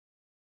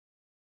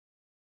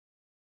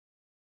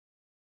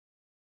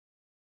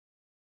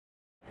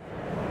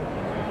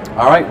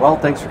All right, well,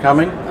 thanks for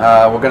coming.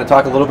 We're going to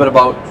talk a little bit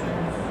about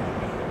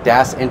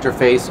DAS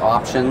interface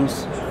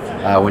options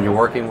when you're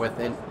working with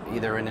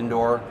either an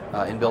indoor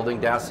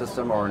in-building DAS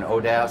system or an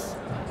ODAS.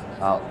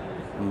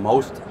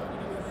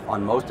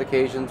 On most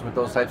occasions with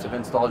those types of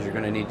installs, you're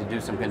going to need to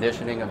do some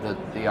conditioning of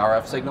the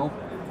RF signal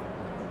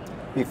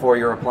before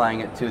you're applying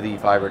it to the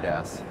fiber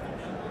DAS.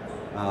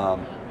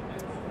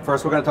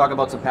 First, we're going to talk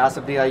about some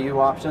passive DIU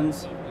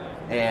options,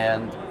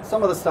 and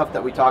some of the stuff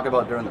that we talk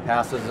about during the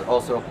passives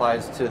also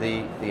applies to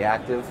the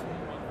active.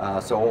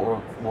 So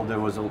what we'll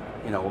do is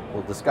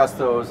we'll discuss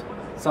those.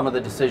 Some of the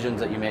decisions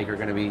that you make are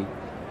going to be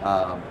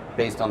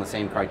based on the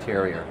same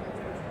criteria.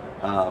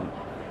 A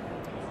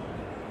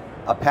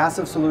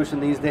passive solution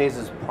these days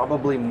is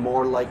probably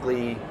more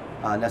likely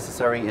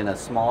necessary in a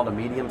small to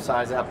medium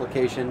size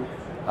application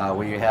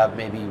where you have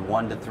maybe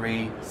 1 to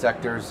 3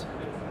 sectors.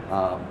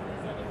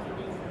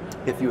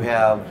 If you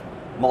have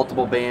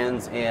multiple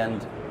bands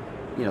and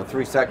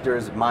 3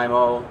 sectors,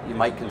 MIMO, you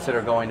might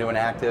consider going to an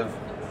active,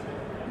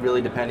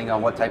 really depending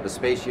on what type of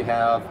space you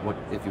have,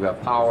 if you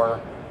have power,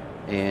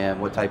 and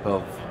what type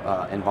of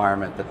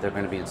environment that they're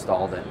going to be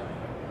installed in.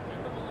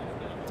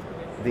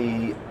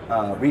 The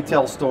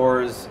retail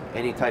stores,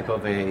 any type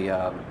of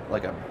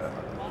like a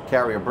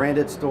carrier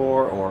branded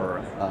store or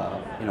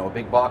a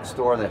big box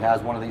store that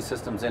has one of these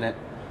systems in it,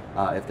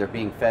 if they're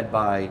being fed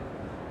by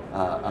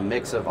a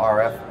mix of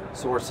RF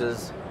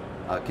sources,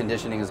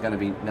 conditioning is going to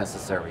be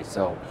necessary.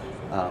 So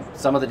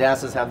some of the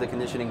DASs have the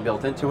conditioning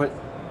built into it.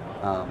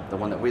 The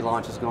one that we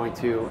launch is going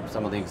to.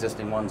 Some of the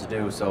existing ones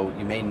do. So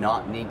you may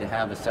not need to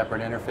have a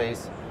separate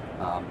interface.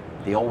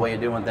 The old way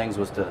of doing things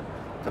was to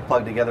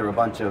plug together a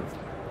bunch of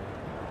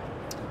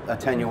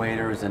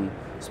attenuators and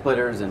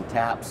splitters and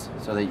taps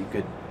so that you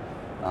could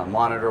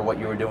monitor what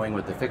you were doing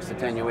with the fixed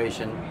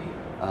attenuation.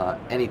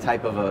 Any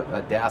type of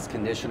a DAS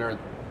conditioner,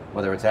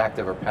 whether it's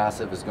active or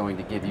passive, is going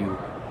to give you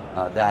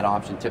that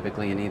option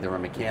typically in either a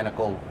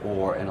mechanical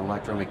or an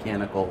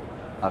electromechanical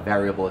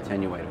variable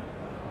attenuator.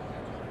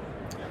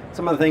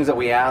 Some of the things that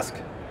we ask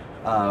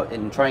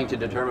in trying to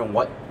determine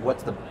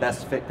what's the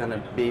best fit going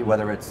to be,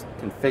 whether it's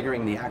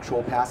configuring the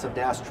actual passive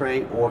DAS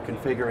tray or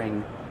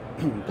configuring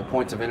the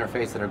points of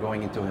interface that are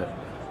going into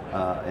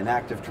an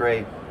active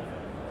tray,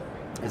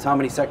 is how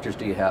many sectors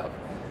do you have?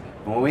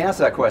 And when we ask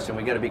that question,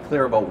 we got to be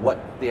clear about what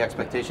the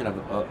expectation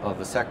of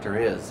a sector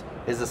is.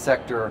 Is a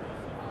sector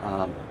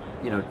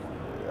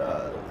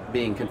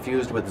being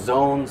confused with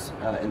zones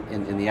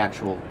in the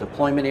actual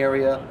deployment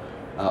area,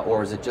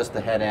 or is it just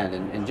the head end?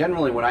 And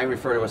generally, when I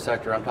refer to a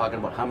sector, I'm talking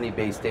about how many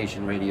base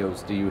station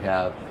radios do you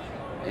have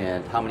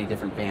and how many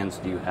different bands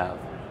do you have.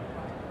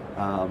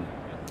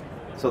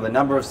 So the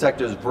number of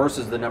sectors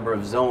versus the number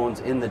of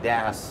zones in the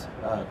DAS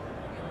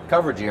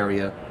coverage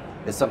area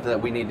is something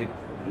that we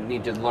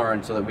need to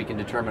learn so that we can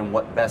determine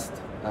what best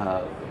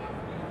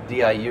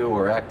DIU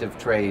or active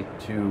tray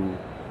to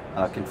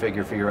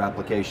configure for your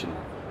application.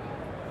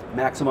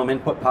 Maximum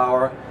input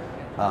power.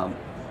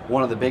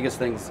 One of the biggest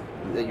things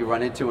that you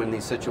run into in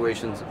these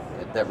situations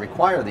that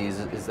require these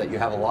is that you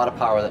have a lot of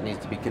power that needs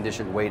to be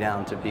conditioned way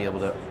down to be able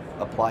to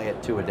apply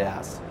it to a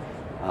DAS.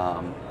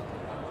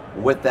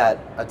 With that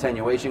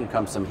attenuation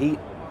comes some heat,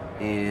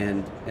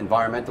 and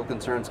environmental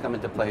concerns come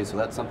into play, so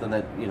that's something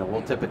that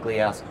we'll typically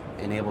ask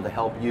and able to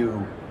help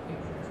you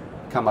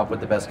come up with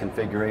the best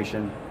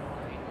configuration.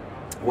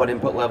 What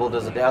input level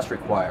does a DAS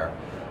require?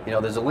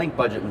 There's a link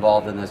budget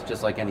involved in this,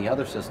 just like any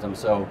other system,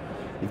 so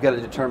you've got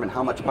to determine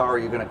how much power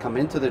you're going to come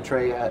into the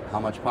tray at, how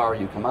much power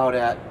you come out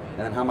at, and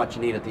then how much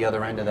you need at the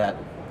other end of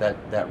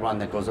that run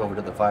that goes over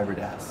to the fiber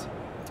DAS.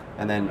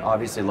 And then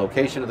obviously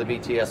location of the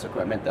BTS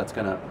equipment, that's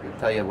going to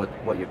tell you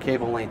what your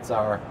cable lengths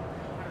are,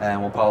 and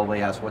we'll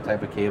probably ask what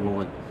type of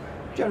cable, and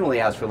generally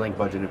ask for link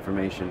budget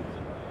information.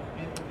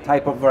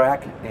 Type of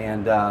rack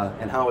and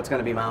how it's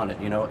going to be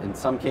mounted. In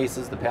some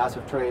cases the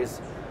passive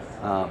trays,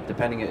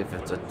 depending if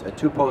it's a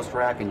 2-post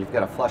rack and you've got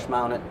to flush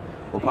mount it,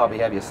 we'll probably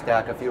have you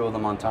stack a few of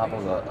them on top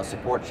of a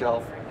support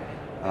shelf.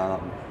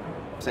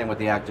 Same with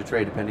the active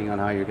tray, depending on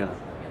how you're going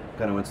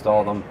to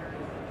install them.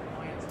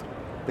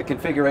 The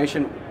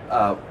configuration,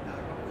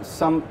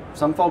 some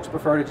folks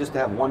prefer to just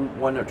have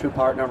one or 2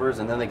 part numbers,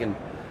 and then they can,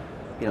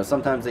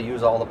 sometimes they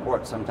use all the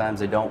ports, sometimes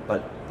they don't,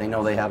 but they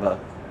know they have a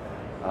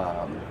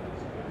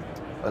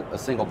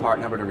single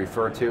part number to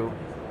refer to.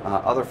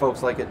 Other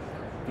folks like it,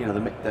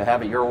 to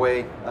have it your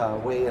way,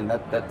 and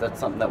that's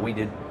something that we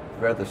did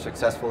rather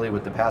successfully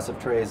with the passive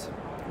trays.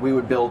 We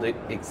would build it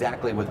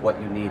exactly with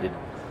what you needed,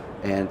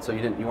 and so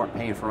you weren't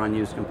paying for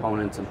unused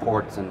components and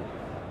ports and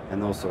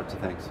those sorts of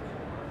things.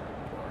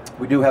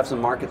 We do have some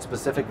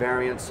market-specific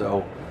variants,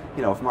 so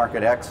if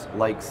market X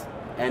likes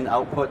N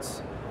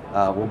outputs,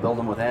 we'll build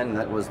them with N.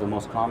 That was the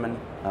most common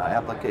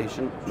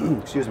application,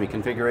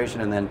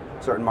 configuration, and then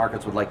certain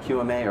markets would like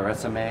QMA or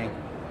SMA,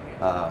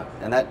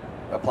 and that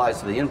applies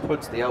to the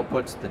inputs, the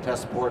outputs, the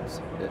test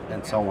ports,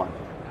 and so on.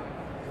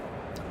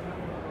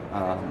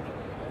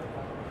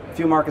 A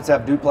few markets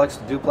have duplex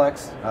to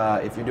duplex.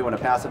 If you're doing a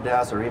passive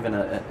DAS or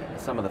even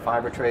some of the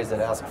fiber trays that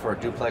ask for a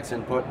duplex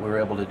input, we were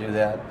able to do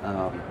that.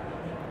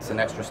 It's an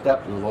extra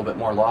step. There's a little bit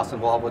more loss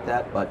involved with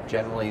that, but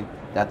generally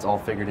that's all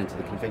figured into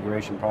the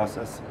configuration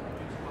process.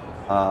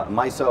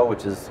 MISO,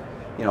 which is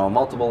a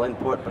multiple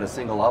input but a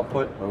single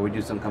output, where we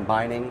do some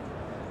combining,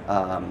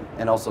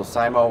 and also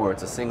SIMO, where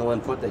it's a single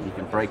input that you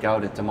can break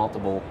out into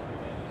multiple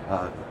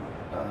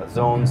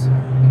zones.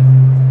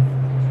 I'm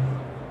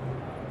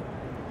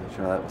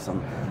sure that was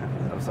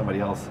that was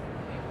somebody else.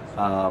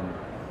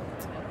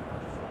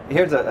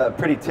 Here's a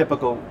pretty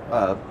typical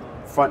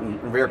front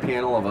and rear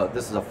panel of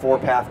this is a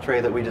 4-path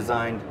tray that we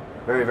designed.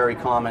 Very, very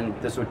common.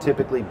 This would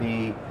typically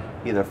be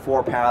either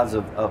 4 paths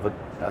of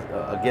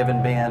a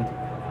given band,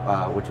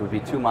 which would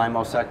be 2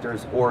 MIMO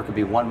sectors, or it could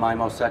be 1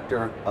 MIMO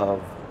sector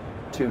of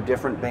 2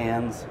 different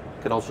bands.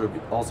 It could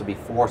also be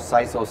 4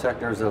 SISO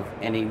sectors of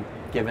any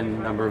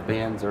given number of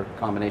bands or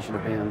combination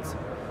of bands.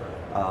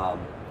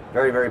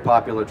 Very, very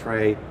popular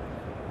tray.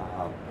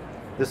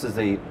 This is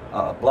a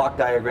block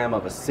diagram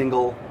of a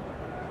single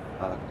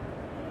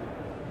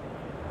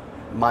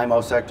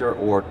MIMO sector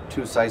or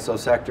 2 SISO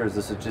sectors.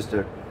 This is just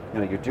your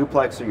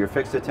duplexer, your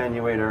fixed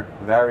attenuator,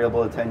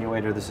 variable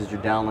attenuator. This is your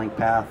downlink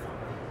path.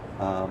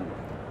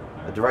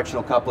 A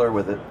directional coupler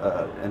with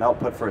an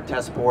output for a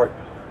test port.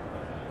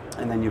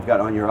 And then you've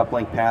got on your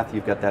uplink path,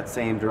 you've got that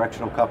same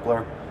directional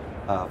coupler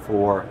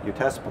for your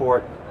test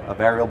port, a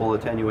variable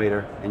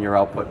attenuator, and your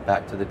output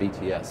back to the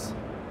BTS.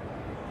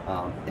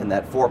 In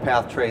that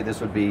 4-path tray,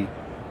 this would be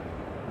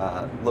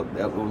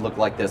would look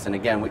like this. And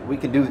again, we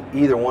can do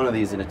either one of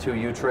these in a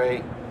 2U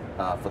tray.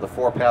 For the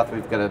 4-path,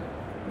 we've got to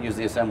use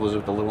the assemblers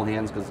with the little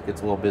hands because it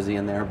gets a little busy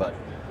in there. But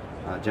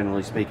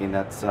generally speaking,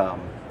 that's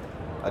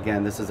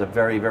again, this is a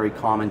very, very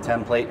common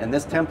template, and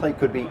this template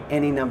could be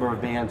any number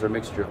of bands or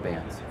mixture of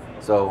bands.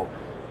 So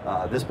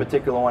this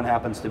particular one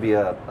happens to be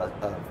a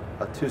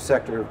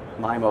 2-sector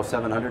MIMO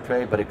 700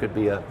 tray, but it could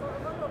be a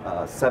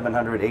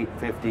 700,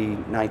 850,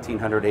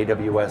 1900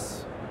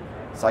 AWS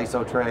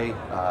SISO tray.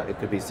 It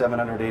could be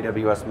 700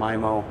 AWS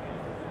MIMO,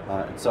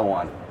 and so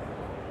on.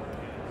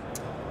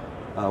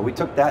 We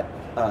took that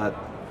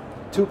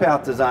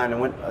 2-path design and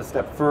went a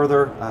step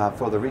further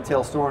for the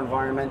retail store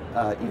environment.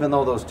 Even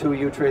though those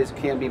 2U trays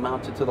can be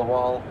mounted to the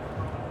wall,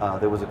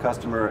 there was a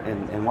customer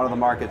in one of the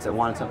markets that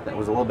wanted something that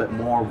was a little bit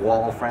more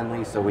wall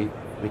friendly, so we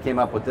came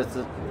up with this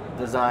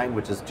design,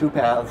 which is 2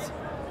 paths.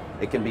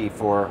 It can be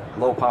for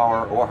low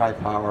power or high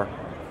power,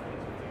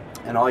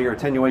 and all your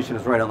attenuation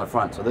is right on the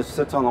front. So this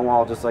sits on the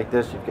wall just like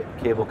this. You get your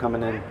cable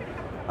coming in,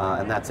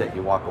 and that's it.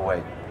 You walk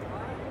away,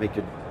 make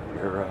your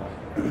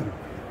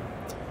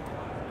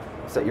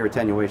set your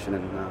attenuation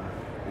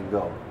and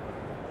go.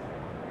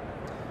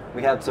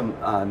 We had some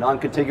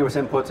non-contiguous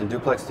inputs and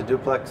duplex to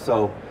duplex.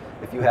 So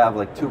if you have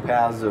like 2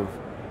 paths of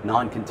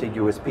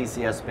non-contiguous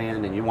PCS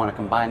band and you want to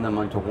combine them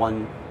onto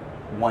one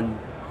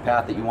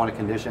path that you want to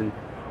condition,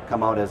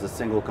 come out as a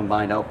single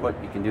combined output,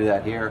 you can do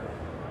that here.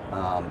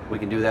 We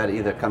can do that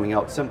either coming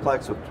out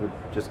simplex, which would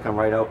just come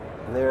right out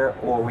there,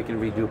 or we can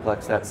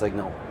reduplex that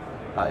signal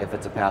if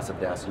it's a passive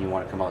DAS and you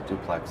want to come out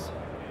duplex.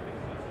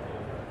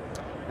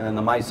 And then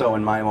the MISO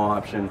and MIMO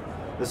option,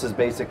 this is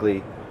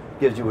basically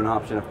gives you an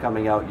option of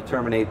coming out. You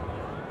terminate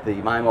the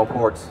MIMO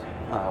ports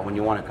when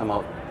you want to come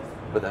out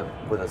with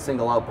a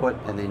single output,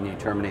 and then you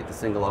terminate the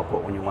single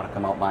output when you want to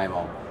come out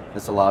MIMO.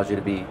 This allows you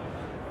to be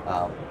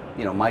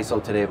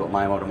MISO today but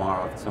MIMO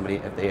tomorrow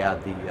if they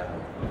add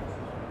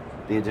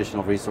the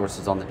additional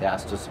resources on the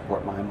DAS to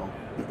support MIMO.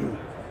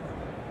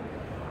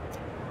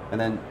 And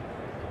then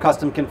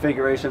custom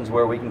configurations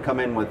where we can come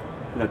in with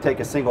take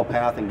a single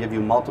path and give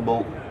you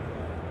multiple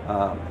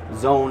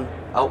zone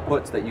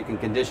outputs that you can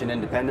condition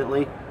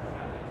independently,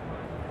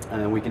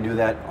 and we can do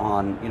that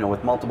on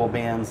with multiple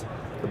bands.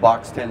 The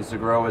box tends to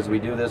grow as we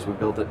do this. We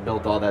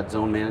built all that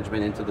zone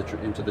management into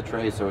the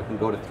tray, so it can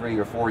go to 3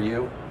 or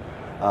 4U.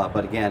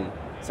 But again,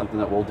 something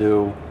that we'll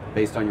do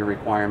based on your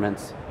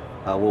requirements.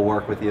 We'll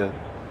work with you.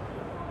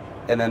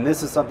 And then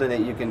this is something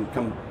that you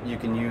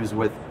can use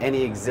with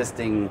any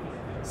existing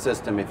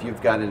system. If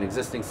you've got an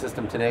existing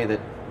system today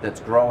that's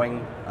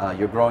growing,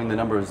 you're growing the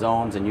number of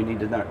zones, and you need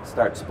to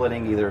start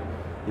splitting. Either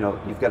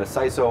you've got a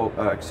SISO,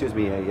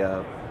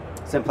 a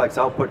simplex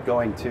output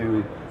going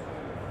to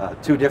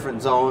 2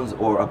 different zones,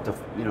 or up to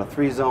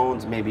 3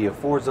 zones, maybe a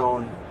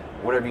 4-zone.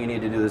 Whatever you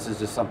need to do, this is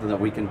just something that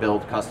we can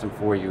build custom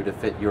for you to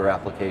fit your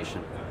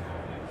application.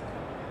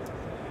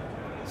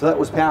 So that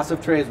was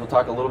passive trays. We'll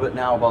talk a little bit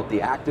now about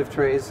the active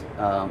trays.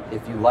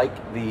 If you like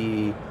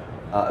the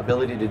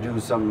ability to do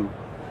some,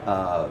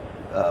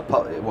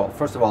 well,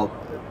 first of all,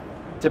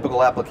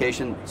 typical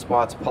application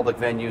spots, public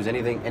venues,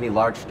 any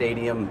large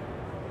stadium,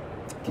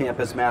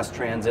 campus, mass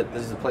transit,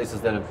 this is the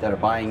places that are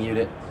buying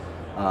unit.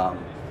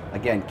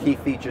 Again, key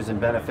features and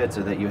benefits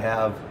are that you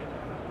have,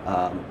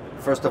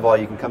 first of all,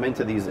 you can come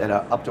into these at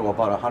up to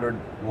about 100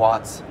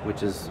 watts,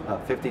 which is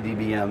 50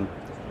 dBm,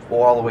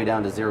 or all the way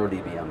down to 0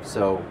 dBm.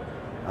 So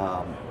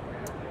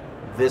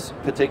this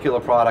particular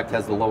product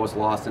has the lowest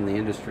loss in the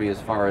industry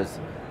as far as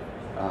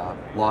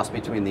loss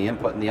between the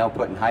input and the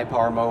output. In high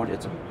power mode,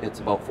 it's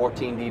about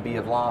 14 dB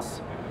of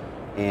loss,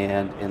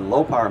 and in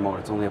low power mode,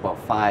 it's only about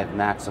 5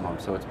 maximum.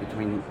 So it's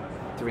between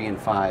 3 and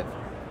 5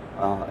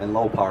 in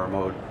low power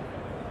mode.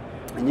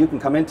 And you can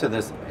come into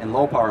this in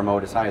low power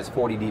mode as high as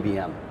 40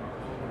 dBm,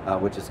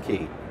 which is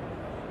key.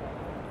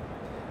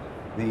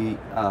 The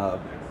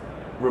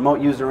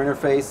remote user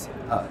interface,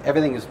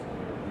 everything is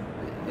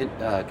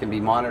can be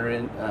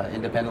monitored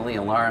independently.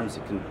 Alarms,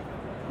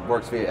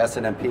 works via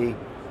SNMP.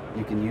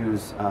 You can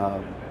use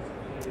a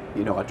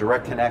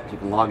direct connect. You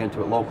can log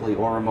into it locally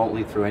or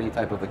remotely through any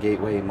type of a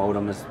gateway.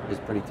 Modem is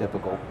pretty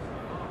typical.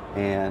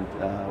 And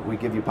we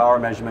give you power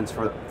measurements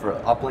for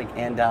uplink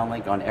and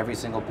downlink on every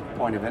single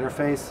point of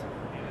interface.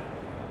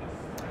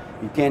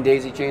 You can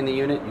daisy chain the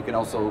unit. You can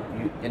also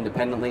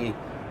independently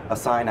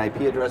assign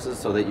IP addresses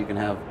so that you can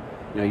have,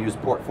 use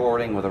port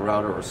forwarding with a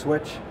router or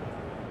switch.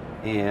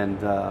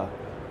 And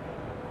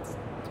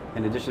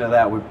in addition to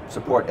that, we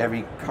support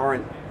every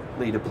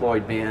currently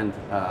deployed band.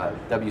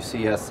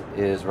 WCS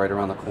is right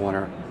around the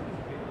corner.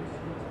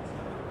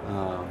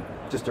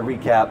 Just to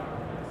recap,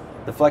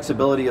 the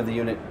flexibility of the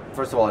unit,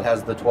 first of all, it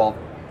has the 12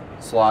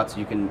 slots.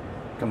 You can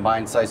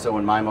combine CISO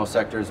and MIMO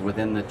sectors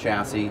within the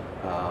chassis.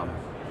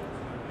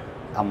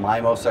 A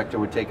MIMO sector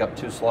would take up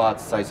 2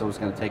 slots. CISO is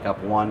going to take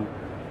up 1.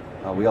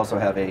 We also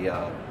have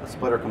a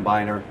splitter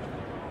combiner.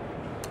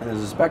 And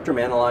there's a spectrum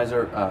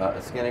analyzer,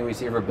 a scanning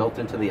receiver built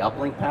into the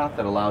uplink path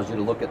that allows you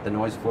to look at the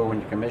noise floor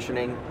when you're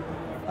commissioning.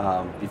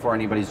 Before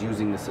anybody's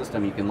using the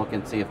system, you can look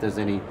and see if there's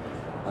any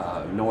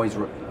noise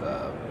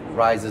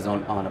rises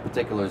on a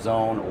particular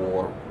zone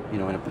or in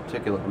a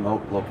particular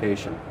remote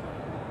location.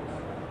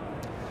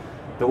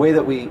 The way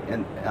that we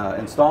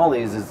install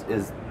these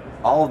is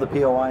all of the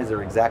POIs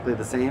are exactly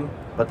the same,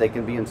 but they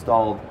can be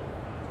installed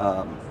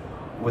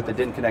with the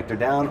DIN connector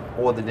down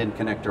or the DIN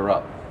connector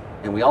up.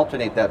 And we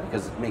alternate that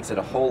because it makes it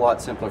a whole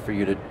lot simpler for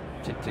you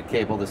to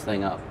cable this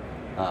thing up.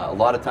 A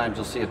lot of times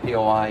you'll see a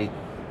POI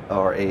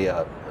or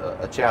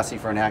a chassis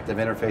for an active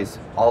interface.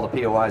 All the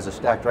POIs are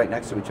stacked right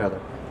next to each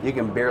other. You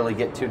can barely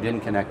get 2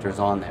 DIN connectors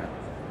on there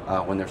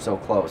when they're so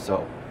close.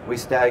 So we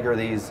stagger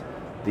these.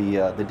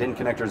 The DIN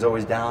connector is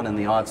always down in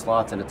the odd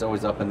slots, and it's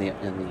always up in the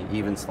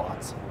even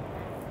slots.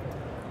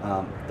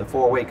 The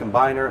 4-way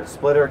combiner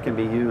splitter can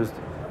be used.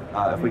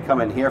 If we come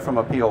in here from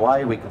a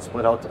POI, we can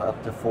split out to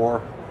up to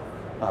 4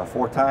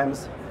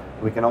 times.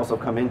 We can also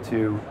come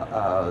into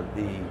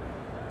the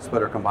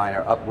splitter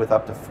combiner with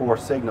up to 4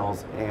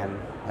 signals and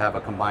have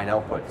a combined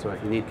output. So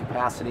if you need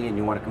capacity and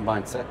you want to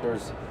combine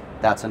sectors,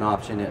 that's an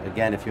option.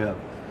 Again, if you have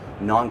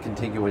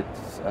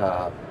non-contiguous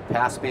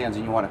pass bands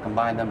and you want to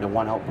combine them to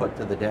one output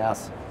to the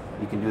DAS,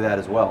 you can do that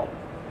as well.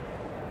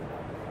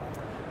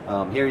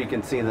 Here you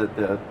can see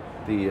the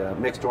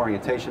mixed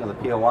orientation of the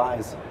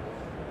POIs.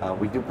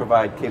 We do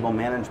provide cable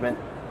management.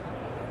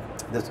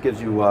 This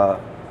gives you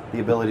the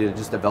ability to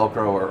just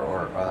Velcro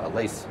or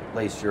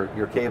lace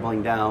your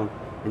cabling down.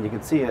 And you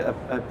can see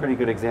a pretty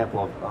good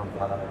example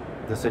of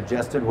the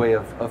suggested way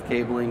of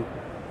cabling.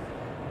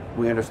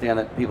 We understand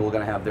that people are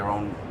going to have their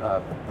own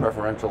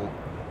preferential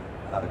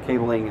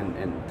cabling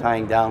and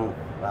tying down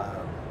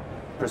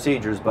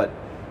procedures, but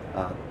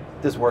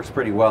this works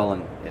pretty well,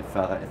 and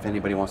if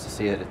anybody wants to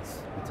see it,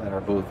 it's at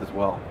our booth as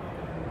well.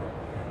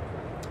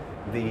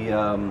 The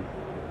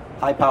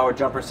high power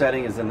jumper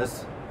setting is in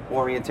this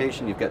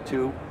orientation. You've got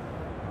 2.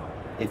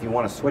 If you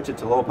want to switch it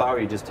to low power,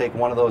 you just take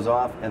one of those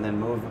off and then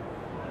move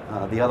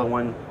the other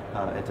one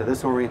into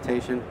this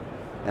orientation.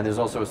 And there's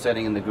also a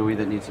setting in the GUI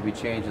that needs to be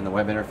changed in the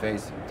web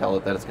interface. Tell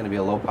it that it's going to be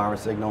a low power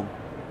signal.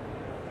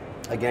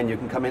 Again, you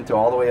can come into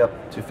all the way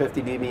up to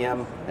 50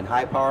 dBm in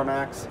high power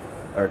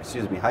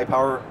high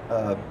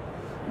power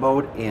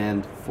mode,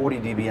 and 40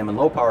 dBm in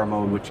low power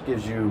mode, which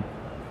gives you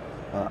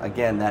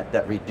again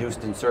that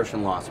reduced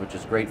insertion loss, which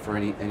is great for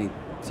any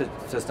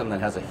system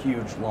that has a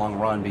huge long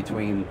run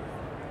between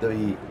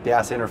the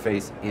DAS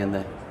interface and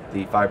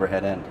the fiber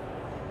head end.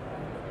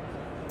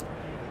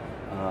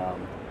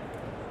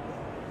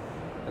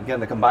 Again,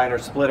 the combiner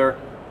splitter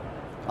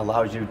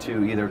allows you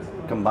to either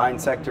combine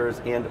sectors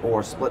and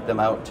or split them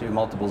out to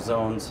multiple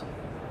zones.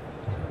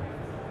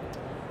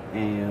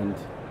 And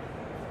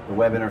the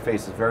web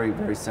interface is very,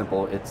 very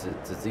simple. It's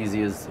as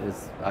easy as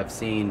I've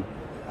seen.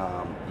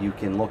 You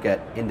can look at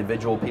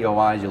individual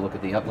POIs. You look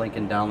at the uplink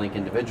and downlink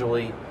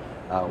individually.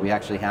 We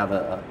actually have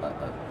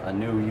a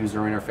new user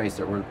interface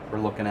that we're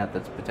looking at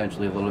that's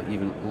potentially a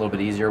little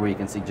bit easier, where you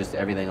can see just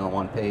everything on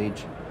one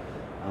page.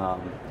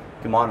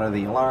 You can monitor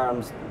the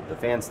alarms, the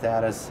fan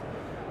status.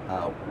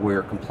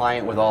 We're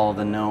compliant with all of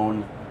the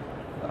known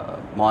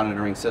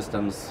monitoring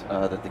systems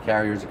that the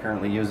carriers are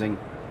currently using.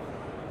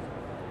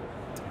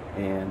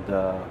 And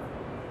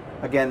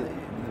again,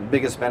 the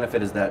biggest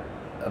benefit is that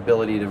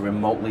ability to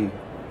remotely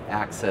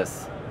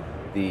access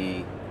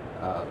the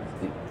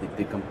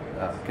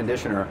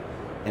conditioner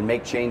and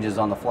make changes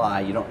on the fly.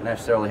 You don't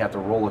necessarily have to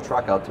roll a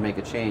truck out to make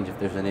a change if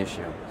there's an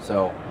issue.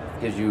 So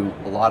it gives you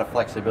a lot of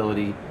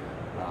flexibility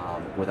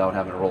without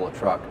having to roll a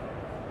truck.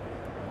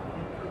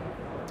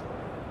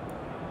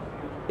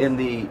 In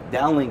the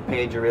downlink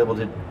page, you're able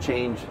to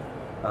change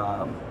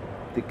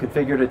the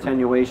configured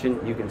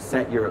attenuation. You can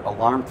set your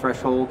alarm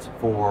thresholds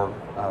for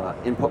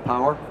input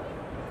power,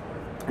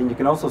 and you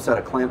can also set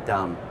a clamp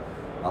down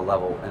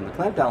level. And the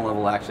clamp down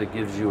level actually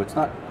gives you, it's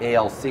not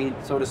ALC,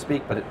 so to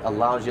speak, but it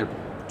allows you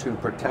to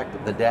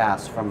protect the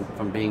DAS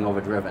from being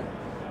overdriven.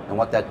 And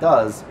what that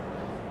does,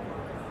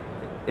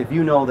 if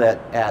you know that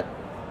at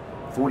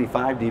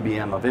 45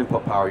 dBm of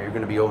input power you're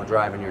going to be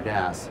overdriving your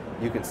DAS,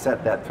 you can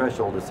set that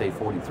threshold to say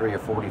 43 or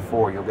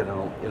 44. You'll get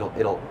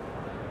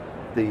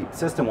the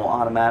system will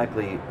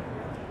automatically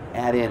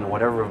add in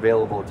whatever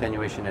available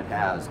attenuation it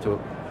has to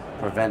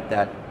prevent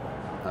that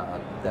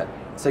that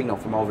signal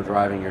from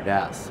overdriving your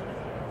DAS.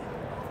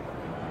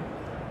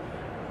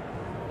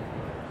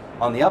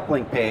 On the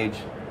uplink page,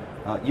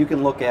 you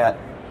can look at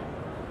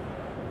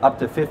up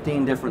to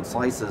 15 different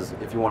slices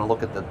if you want to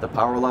look at the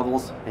power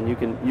levels, and you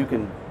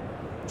can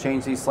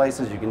change these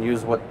slices. You can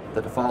use what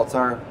the defaults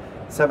are.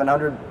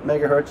 700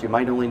 megahertz, you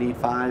might only need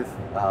 5.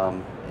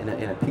 In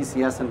a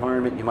PCS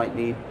environment, you might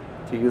need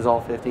to use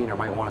all 15, or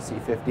might want to see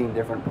 15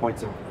 different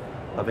points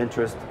of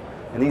interest.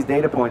 And these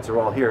data points are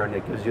all here, and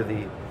it gives you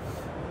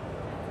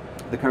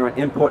the current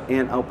input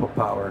and output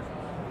power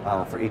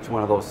for each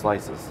one of those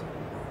slices.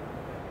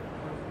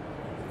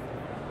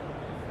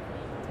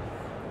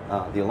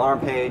 The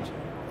alarm page,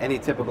 any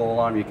typical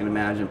alarm you can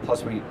imagine,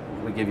 plus we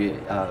give you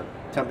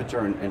temperature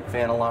and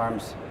fan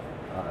alarms.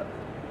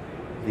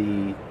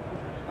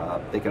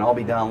 They can all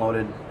be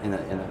downloaded in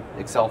an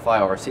Excel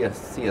file or a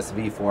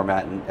CSV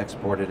format and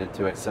exported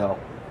into Excel.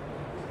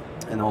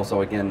 And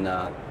also, again,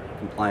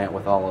 compliant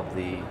with all of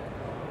the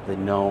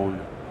known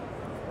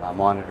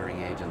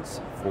monitoring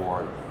agents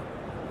for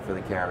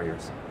the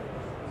carriers.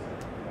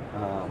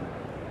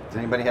 Does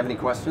anybody have any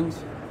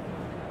questions?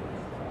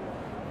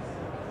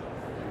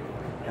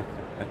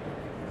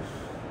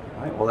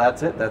 All right, well,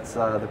 that's it. That's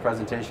the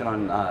presentation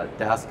on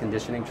DAS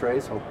conditioning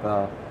trays.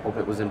 Hope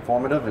it was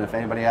informative. And if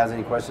anybody has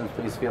any questions,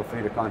 please feel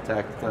free to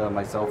contact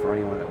myself or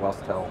anyone at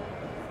Westell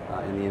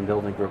in the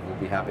in-building group. We'll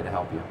be happy to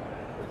help you.